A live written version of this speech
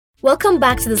Welcome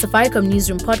back to the Safaricom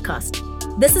Newsroom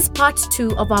podcast. This is part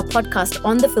 2 of our podcast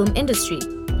on the film industry.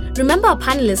 Remember our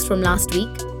panelists from last week?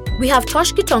 We have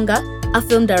Tosh Gitonga, a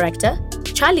film director,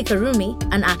 Charlie Karumi,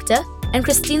 an actor, and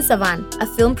Christine Savan, a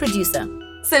film producer.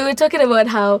 So we're talking about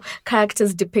how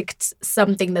characters depict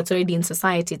something that's already in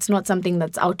society. It's not something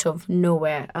that's out of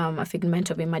nowhere, a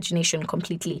figment of imagination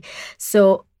completely.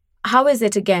 So how is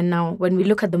it again now when we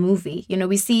look at the movie?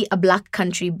 We see a black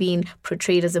country being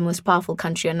portrayed as the most powerful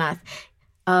country on earth.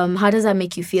 How does that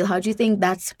make you feel? How do you think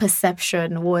that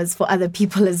perception was for other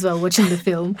people as well watching the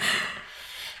film?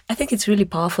 I think it's really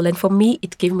powerful. And for me,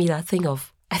 it gave me that thing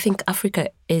of, I think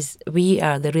we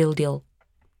are the real deal.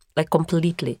 Like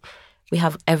completely. We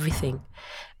have everything.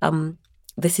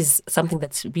 This is something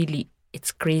that's really,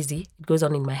 it's crazy. It goes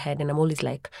on in my head. And I'm always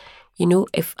like,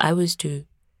 if I was to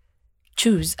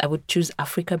choose, I would choose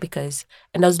Africa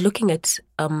and I was looking at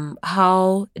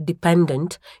how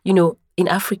dependent, in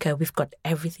Africa, we've got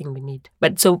everything we need.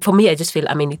 But so for me, I just feel,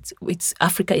 it's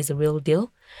Africa is a real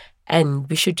deal and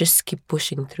we should just keep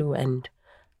pushing through and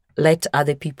let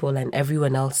other people and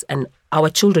everyone else and our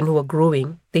children who are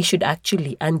growing, they should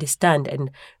actually understand and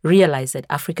realize that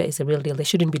Africa is a real deal. They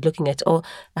shouldn't be looking at, I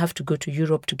have to go to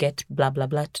Europe to get blah, blah,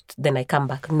 blah, then I come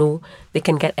back. No, they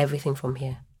can get everything from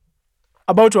here.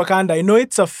 About Wakanda, I know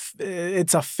it's a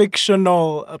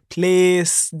fictional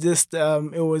place.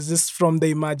 It was just from the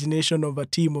imagination of a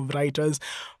team of writers.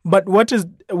 But what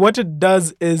it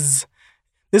does is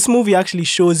this movie actually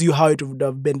shows you how it would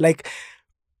have been. Like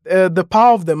the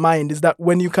power of the mind is that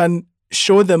when you can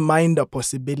show the mind a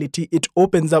possibility, it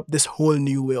opens up this whole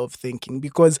new way of thinking.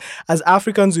 Because as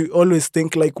Africans, we always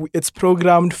think like it's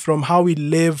programmed from how we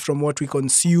live, from what we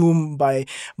consume by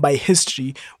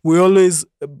history.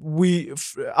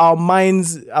 Our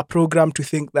minds are programmed to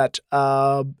think that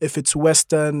if it's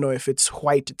Western or if it's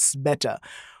white, it's better.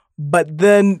 But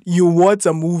then you watch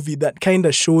a movie that kind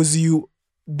of shows you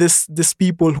this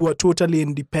people who are totally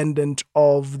independent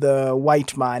of the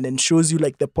white man and shows you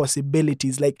like the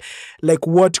possibilities, like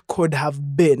what could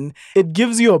have been. It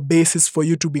gives you a basis for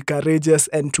you to be courageous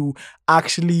and to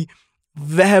actually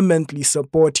vehemently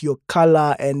support your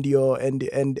color and your and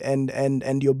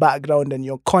your background and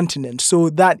your continent, so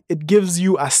that it gives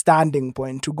you a standing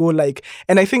point to go like.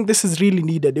 And I think this is really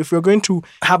needed if we're going to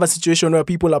have a situation where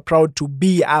people are proud to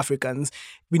be Africans.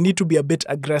 We need to be a bit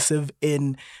aggressive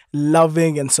in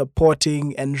loving and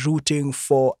supporting and rooting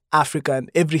for Africa and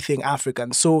everything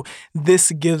African. So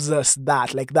this gives us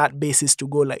that basis to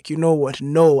go like, you know what?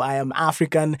 No, I am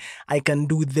African. I can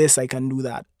do this. I can do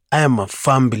that. I am a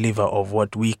firm believer of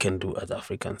what we can do as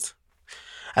Africans.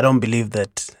 I don't believe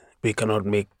that we cannot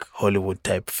make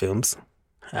Hollywood-type films.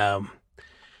 I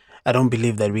don't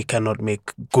believe that we cannot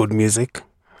make good music.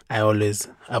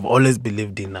 I've always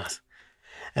believed in us.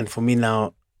 And for me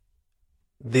now,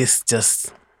 this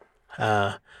just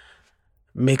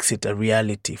makes it a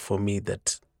reality for me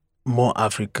that more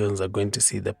Africans are going to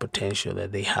see the potential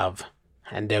that they have,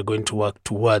 and they're going to work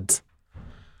towards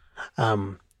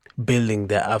building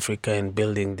their Africa and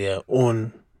building their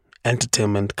own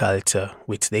entertainment culture,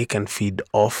 which they can feed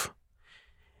off.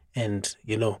 And,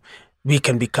 we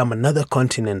can become another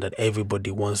continent that everybody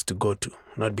wants to go to,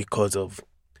 not because of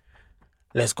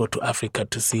let's go to Africa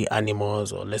to see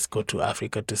animals or let's go to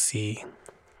Africa to see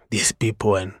these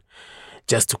people and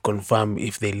just to confirm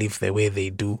if they live the way they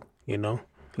do,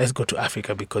 Let's go to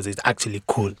Africa because it's actually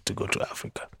cool to go to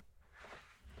Africa.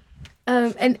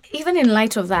 And even in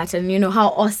light of that and, how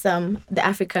awesome the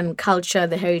African culture,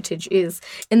 the heritage is,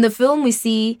 in the film we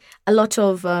see a lot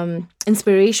of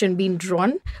inspiration being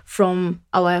drawn from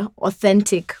our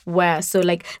authentic wear. So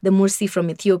like the Mursi from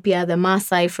Ethiopia, the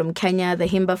Maasai from Kenya, the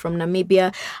Himba from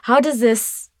Namibia. How does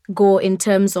this go in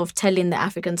terms of telling the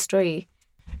African story?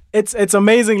 It's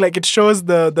amazing. Like it shows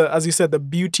the as you said, the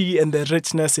beauty and the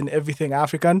richness in everything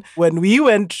African. When we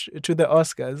went to the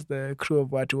Oscars, the crew of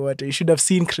Watu Wote, you should have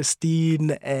seen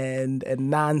Christine and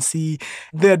Nancy.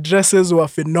 Their dresses were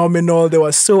phenomenal. They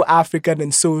were so African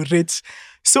and so rich.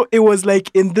 So it was like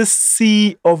in this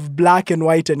sea of black and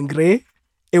white and grey,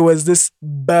 it was this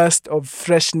burst of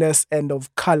freshness and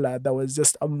of color that was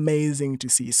just amazing to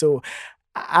see. So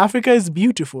Africa is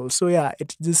beautiful. So yeah,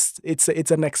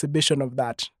 it's an exhibition of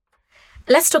that.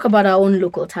 Let's talk about our own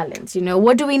local talents.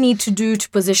 What do we need to do to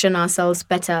position ourselves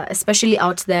better, especially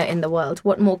out there in the world?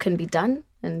 What more can be done?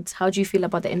 And how do you feel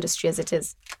about the industry as it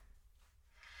is?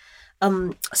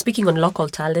 Speaking on local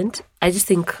talent, I just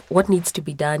think what needs to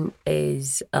be done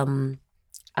is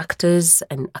actors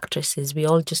and actresses, we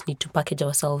all just need to package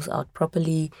ourselves out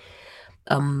properly.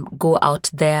 Go out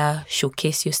there,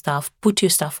 showcase your stuff, put your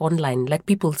stuff online, let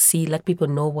people see, let people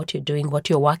know what you're doing, what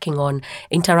you're working on,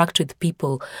 interact with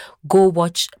people, go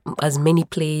watch as many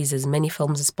plays, as many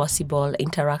films as possible,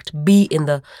 interact, be in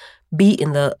the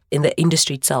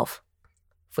industry itself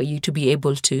for you to be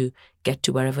able to get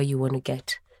to wherever you want to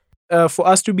get. For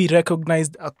us to be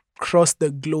recognized across the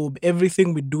globe,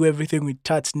 everything we do, everything we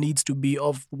touch needs to be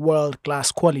of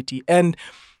world-class quality. And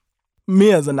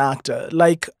me as an actor,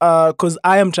 like, because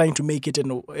I am trying to make it in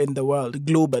the world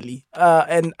globally,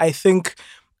 and I think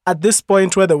at this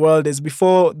point where the world is,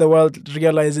 before the world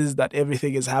realizes that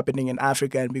everything is happening in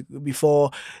Africa, and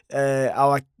before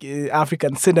our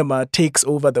African cinema takes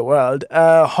over the world,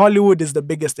 Hollywood is the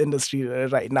biggest industry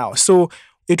right now. So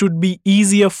it would be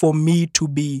easier for me to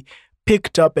be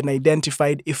picked up and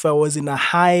identified if I was in a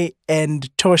high-end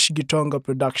Tosh Gitonga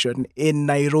production in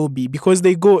Nairobi, because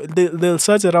they'll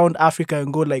search around Africa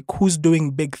and go like, who's doing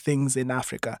big things in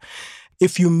Africa?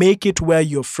 If you make it where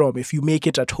you're from, if you make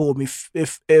it at home,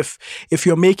 if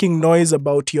you're making noise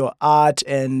about your art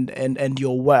and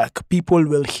your work, people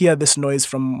will hear this noise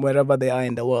from wherever they are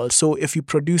in the world. So if you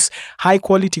produce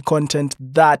high-quality content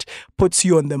that puts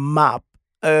you on the map,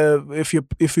 if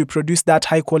you produce that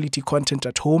high quality content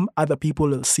at home, other people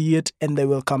will see it and they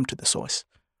will come to the source.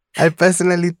 I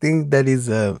personally think that is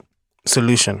a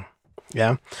solution.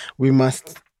 Yeah, we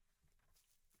must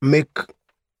make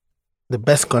the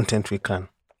best content we can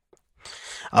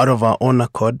out of our own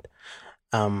accord,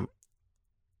 and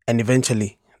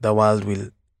eventually the world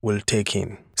will take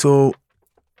in. So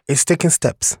it's taking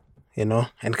steps,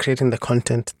 and creating the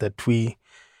content that we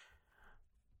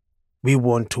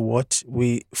want to watch,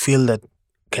 we feel that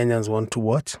Kenyans want to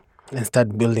watch, and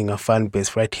start building a fan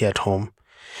base right here at home,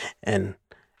 and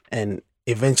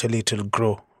eventually it will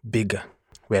grow bigger.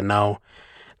 We're now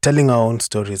telling our own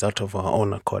stories out of our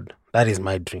own accord. That is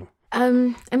my dream.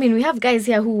 We have guys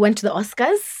here who went to the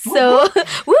Oscars, so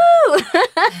woo!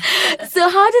 So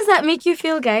how does that make you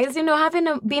feel, guys?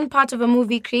 Being part of a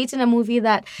movie, creating a movie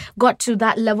that got to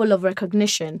that level of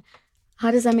recognition. How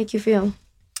does that make you feel?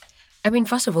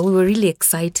 First of all, we were really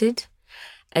excited.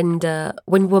 And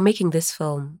when we were making this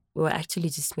film, we were actually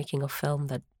just making a film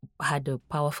that had a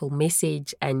powerful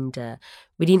message, and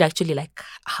we didn't actually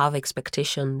have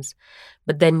expectations.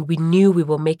 But then we knew we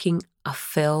were making a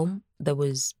film that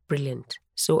was brilliant.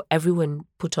 So everyone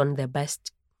put on their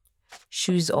best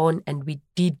shoes on, and we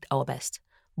did our best.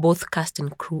 Both cast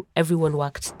and crew, everyone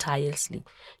worked tirelessly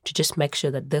to just make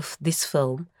sure that this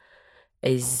film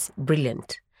is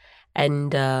brilliant.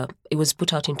 And it was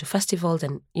put out into festivals,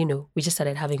 and, we just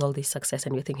started having all this success,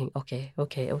 and we're thinking, okay.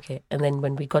 And then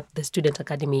when we got the Student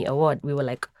Academy Award, we were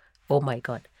like, oh my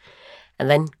God.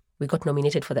 And then we got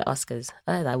nominated for the Oscars.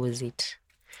 That was it.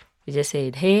 We just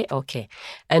said, hey, okay.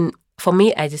 And for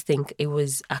me, I just think it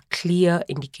was a clear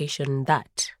indication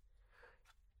that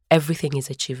everything is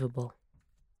achievable.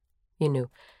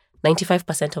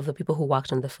 95% of the people who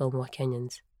worked on the film were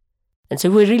Kenyans. And so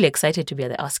we were really excited to be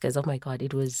at the Oscars. Oh my God,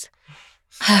 it was,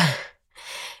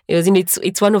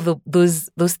 it's one of those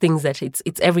things that it's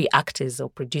every actor's or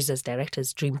producer's,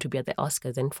 director's dream to be at the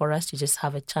Oscars. And for us to just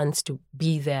have a chance to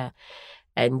be there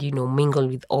and, mingle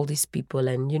with all these people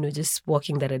and, just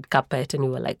walking the red carpet, and we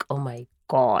were like, oh my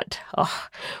God,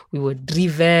 we were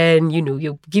driven,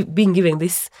 you're being given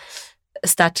this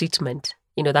star treatment.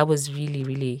 That was really,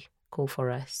 really cool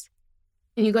for us.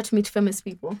 And you got to meet famous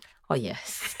people. Oh,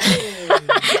 yes.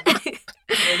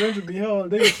 We're going to be here all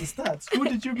day if she starts. Who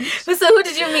did you meet? So who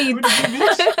did you meet?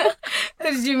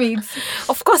 Who did you meet?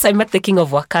 Of course, I met the King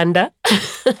of Wakanda.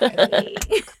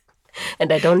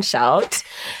 And I don't shout.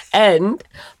 And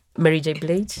Mary J.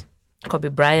 Blige, Kobe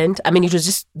Bryant. It was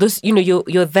just those,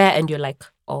 you're there and you're like,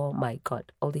 oh my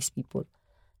God, all these people.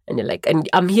 And you're like, and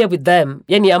I'm here with them.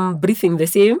 Yani, I'm breathing the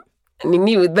same. And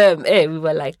me with them. We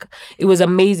were like, it was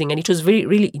amazing. And it was really,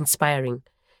 really inspiring.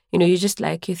 You're just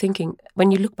like, you're thinking,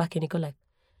 when you look back and you go like,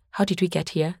 how did we get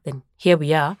here? Then here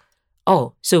we are.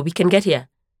 Oh, so we can get here.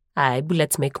 But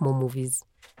let's make more movies.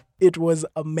 It was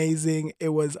amazing. It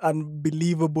was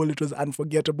unbelievable. It was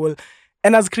unforgettable.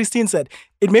 And as Christine said,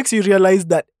 it makes you realize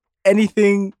that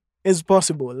anything is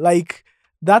possible.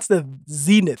 That's the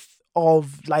zenith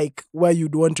of where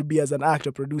you'd want to be as an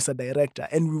actor, producer, director.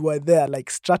 And we were there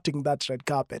strutting that red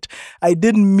carpet. I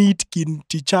didn't meet King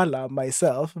T'Challa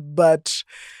myself, but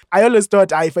I always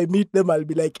thought if I meet them, I'll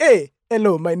be like, hey,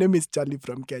 hello, my name is Charlie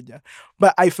from Kenya.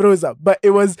 But I froze up. But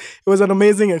it was an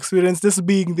amazing experience just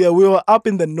being there. We were up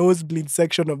in the nosebleed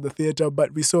section of the theater,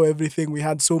 but we saw everything. We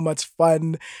had so much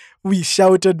fun. We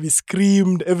shouted, we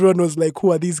screamed. Everyone was like,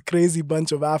 who are these crazy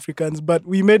bunch of Africans? But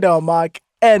we made our mark,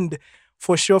 and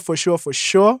for sure,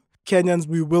 Kenyans,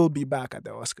 we will be back at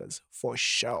the Oscars for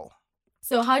sure.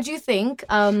 So how do you think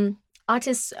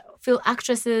artists, film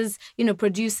actresses,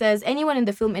 producers, anyone in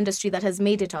the film industry that has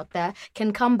made it out there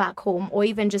can come back home or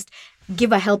even just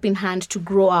give a helping hand to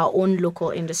grow our own local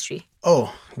industry?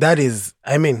 Oh, that is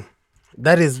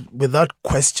without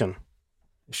question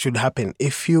should happen.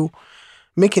 If you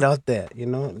make it out there,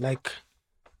 like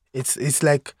it's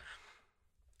like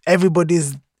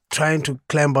everybody's trying to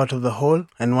climb out of the hole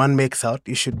and one makes out.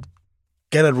 You should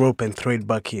get a rope and throw it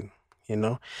back in,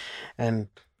 and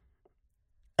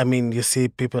I mean, you see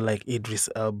people like Idris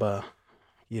Elba,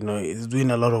 he's doing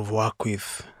a lot of work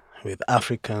with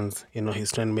Africans.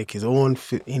 He's trying to make his own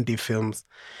indie films.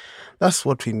 That's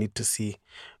what we need to see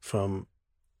from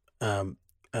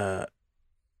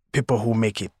people who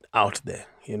make it out there,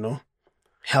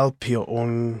 Help your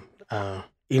own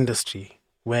industry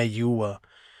where you were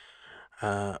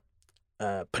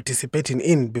participating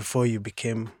in before you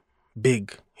became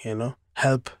big,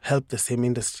 Help the same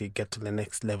industry get to the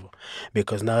next level,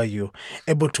 because now you're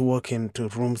able to walk into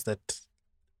rooms that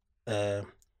the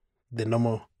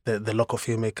local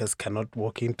filmmakers cannot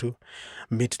walk into,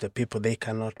 meet the people they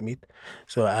cannot meet.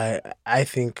 So I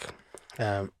think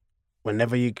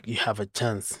whenever you have a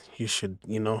chance, you should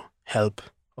help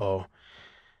or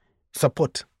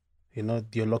support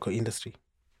your local industry.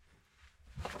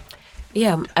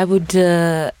 Yeah, I would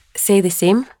say the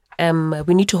same.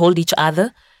 We need to hold each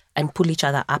other and pull each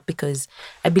other up, because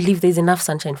I believe there's enough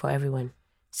sunshine for everyone.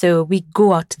 So we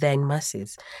go out there in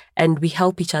masses and we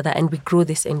help each other and we grow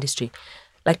this industry.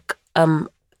 Like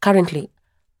currently,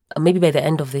 maybe by the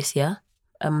end of this year,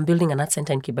 I'm building an art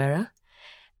center in Kibera,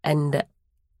 and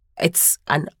it's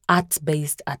an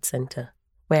arts-based art center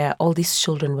where all these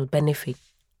children will benefit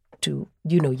to,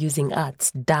 using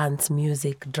arts, dance,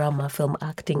 music, drama, film,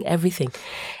 acting, everything.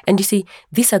 And you see,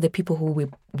 these are the people who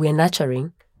we're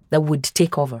nurturing that would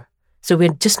take over. So we're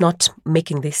just not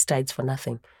making these strides for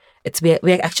nothing.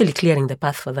 We're actually clearing the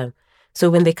path for them. So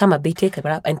when they come up, they take it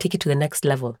up and take it to the next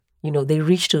level. They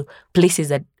reach to places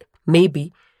that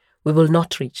maybe we will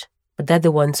not reach, but they're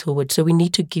the ones who would. So we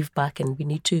need to give back, and we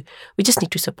just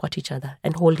need to support each other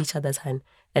and hold each other's hand,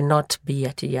 and not be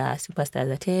at superstars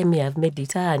that, hey, me, I've made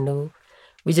it. No,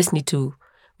 we just need to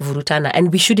vurutana,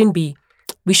 and we shouldn't be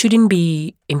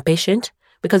impatient,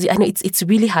 because I know it's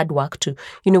really hard work to,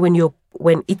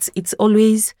 when it's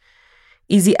always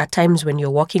easy at times when you're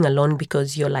walking alone,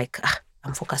 because you're like,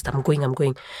 I'm focused, I'm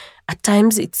going. At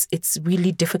times it's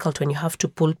really difficult when you have to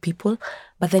pull people,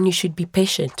 but then you should be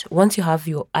patient. Once you have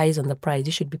your eyes on the prize,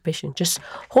 you should be patient. Just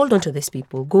hold on to these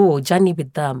people, go journey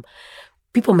with them.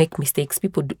 People make mistakes,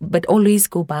 but always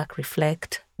go back,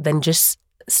 reflect, then just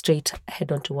straight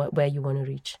head on to where you want to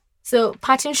reach. So,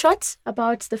 parting shots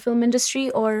about the film industry,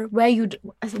 or where you'd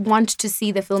want to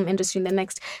see the film industry in the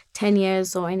next 10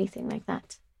 years or anything like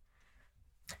that?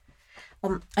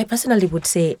 I personally would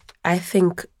say, I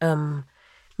think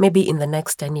maybe in the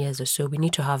next 10 years or so, we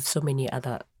need to have so many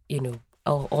other, we need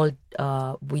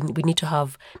to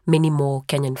have many more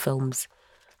Kenyan films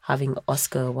having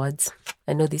Oscar awards.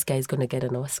 I know this guy is going to get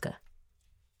an Oscar.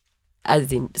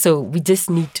 So we just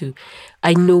need to,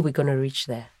 I know we're going to reach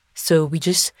there. So we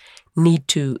just need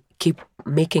to keep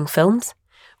making films.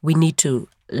 We need to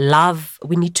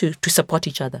support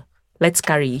each other. Let's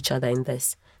carry each other in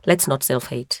this. Let's not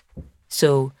self-hate.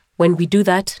 So when we do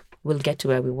that, we'll get to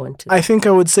where we want to. I think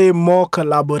I would say more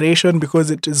collaboration,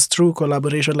 because it is through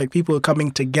collaboration, like people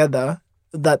coming together,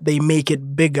 that they make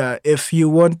it bigger. If you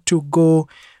want to go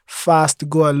fast,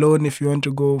 go alone. If you want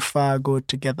to go far, go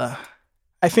together.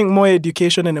 I think more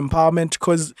education and empowerment,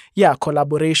 because,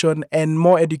 collaboration and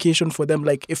more education for them.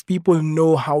 Like, if people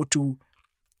know how to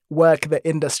work the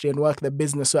industry and work the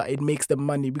business, so it makes them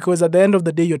money. Because at the end of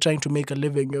the day, you're trying to make a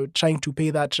living. You're trying to pay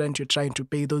that rent. You're trying to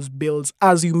pay those bills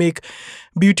as you make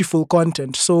beautiful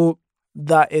content. So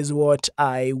that is what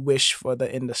I wish for the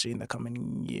industry in the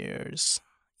coming years.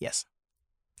 Yes.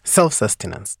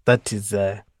 Self-sustenance. That is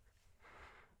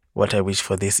what I wish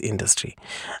for this industry.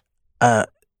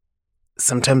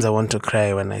 Sometimes I want to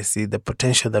cry when I see the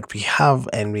potential that we have,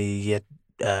 and yet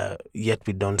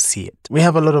we don't see it. We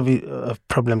have a lot of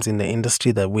problems in the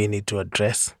industry that we need to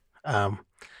address. I've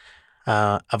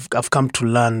come to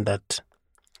learn that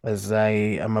as I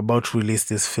am about to release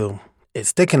this film,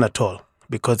 it's taken a toll,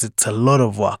 because it's a lot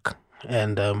of work,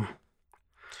 and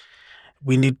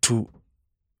we need to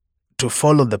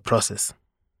follow the process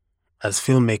as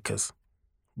filmmakers,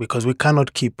 because we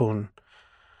cannot keep on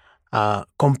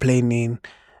complaining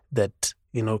that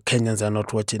Kenyans are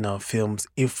not watching our films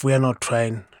if we are not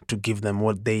trying to give them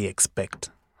what they expect.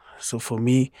 So for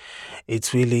me,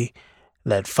 it's really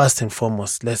like, first and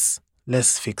foremost, let's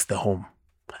let's fix the home.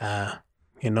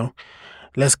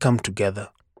 Let's come together.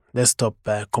 Let's stop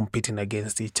competing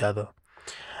against each other.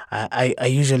 I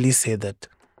usually say that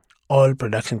all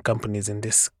production companies in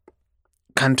this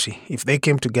country, if they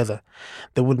came together,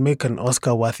 they would make an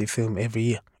Oscar-worthy film every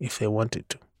year if they wanted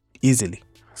to, easily.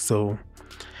 So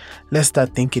let's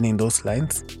start thinking in those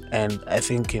lines, and I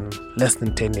think in less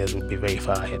than 10 years we'll be very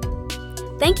far ahead.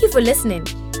 Thank you for listening.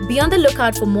 Be on the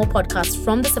lookout for more podcasts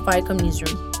from the Safaricom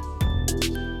Newsroom.